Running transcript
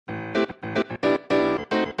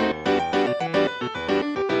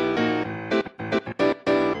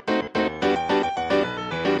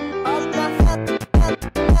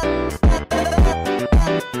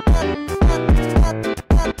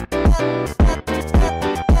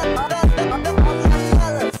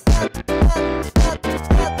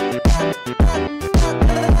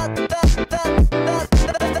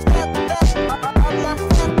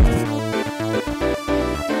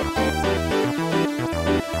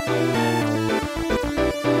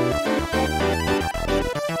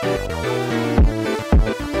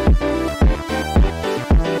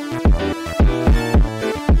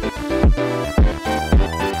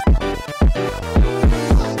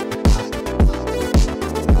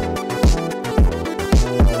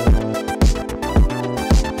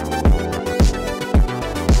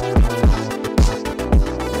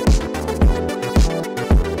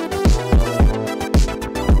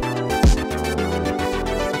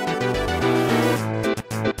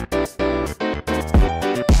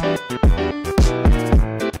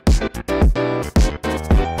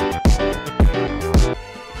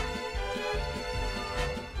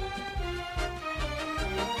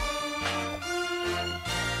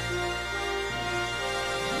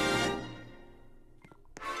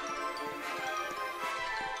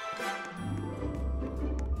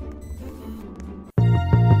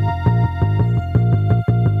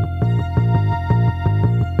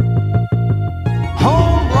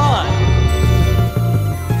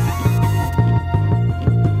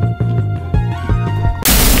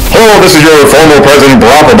Hello, this is your former President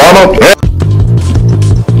Barack Obama.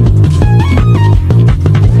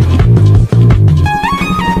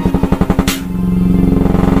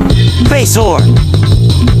 Face whore.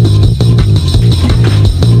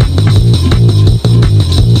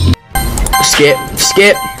 Skip.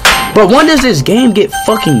 But when does this game get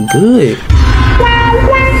fucking good?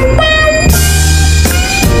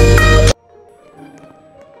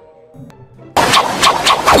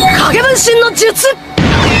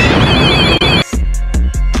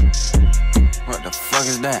 What the fuck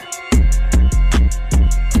is that?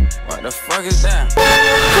 What the fuck is that?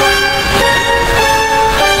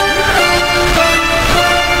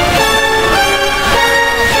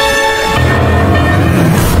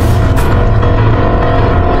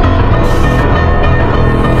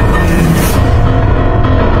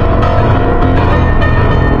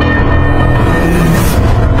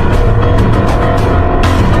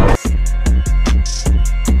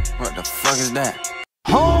 What the fuck is that?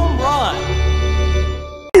 Home run!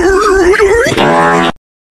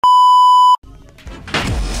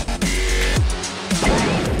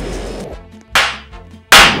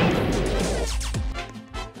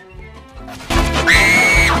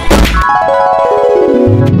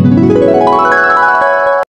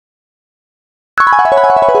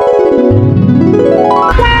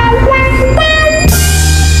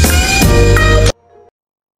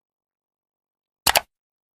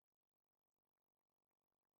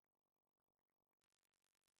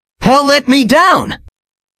 Hell let me down! I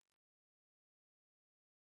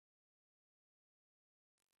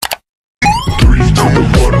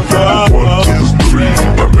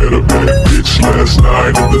met a bad bitch last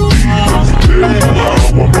night in the D. Let me tell you how I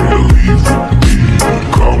made her leave with me.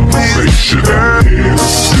 Conversation and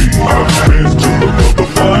Hennessy. I've been to the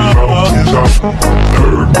motherfucking mountaintop.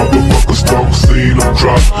 Heard motherfuckers talk, seen them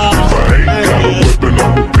drop. If I ain't got a weapon,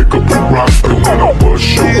 I'ma pick up a rock. And when I bust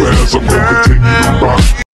your ass, I'm gonna continue to rock.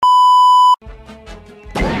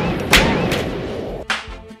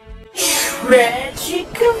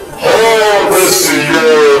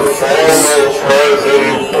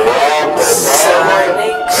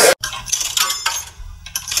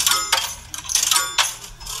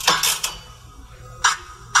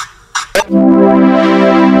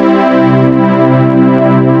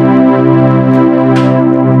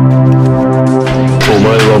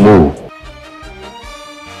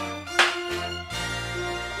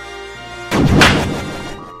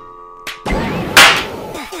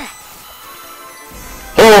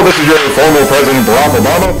 Hello, this is your former President Barack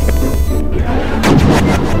Obama.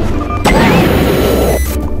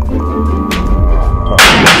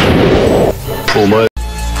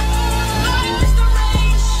 Hello, this is your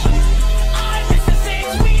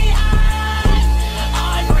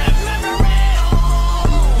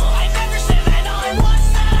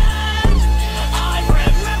former President Barack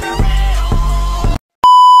Obama.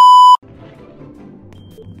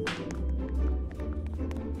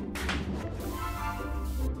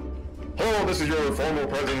 Hello, this is your former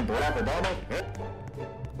President Barack Obama.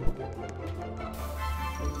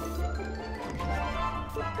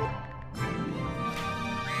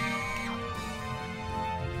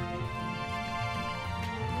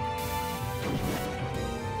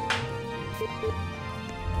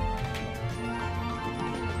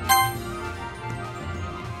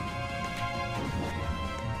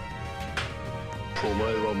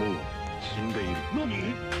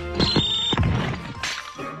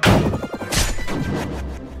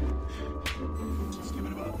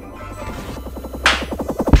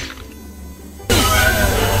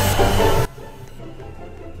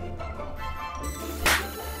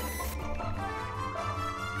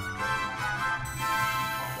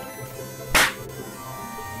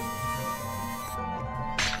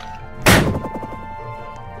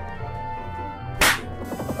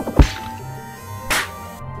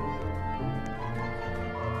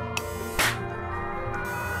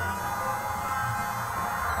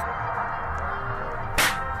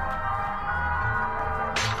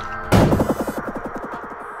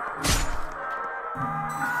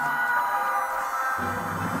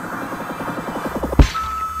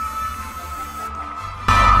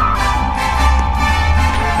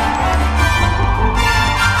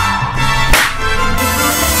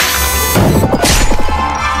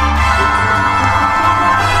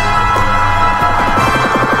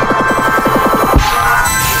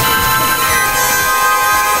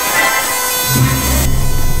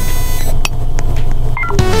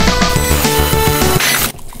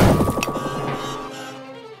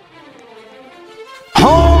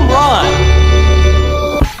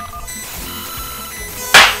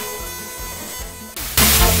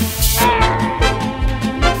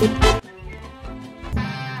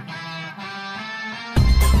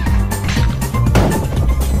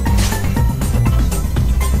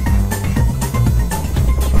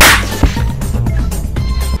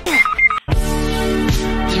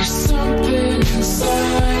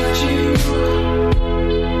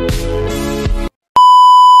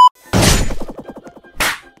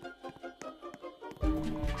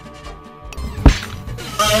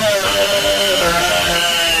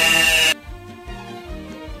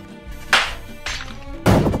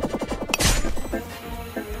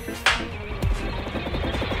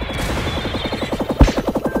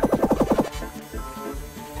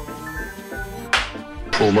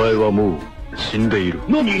 お前はもう死んでいる。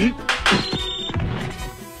何？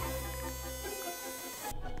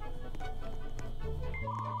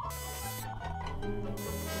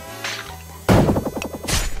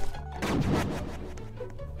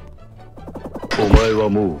お前は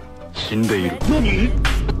もう死んでいる。何？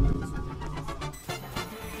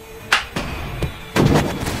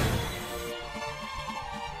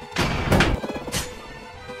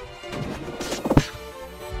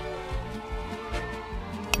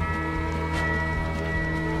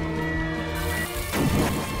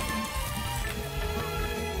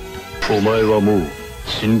お前はもう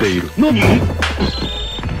死んでいる。何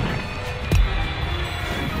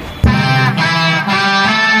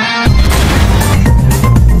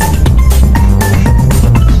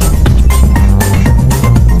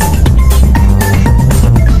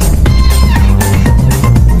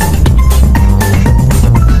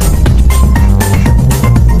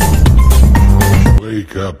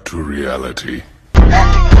？Wake up to reality.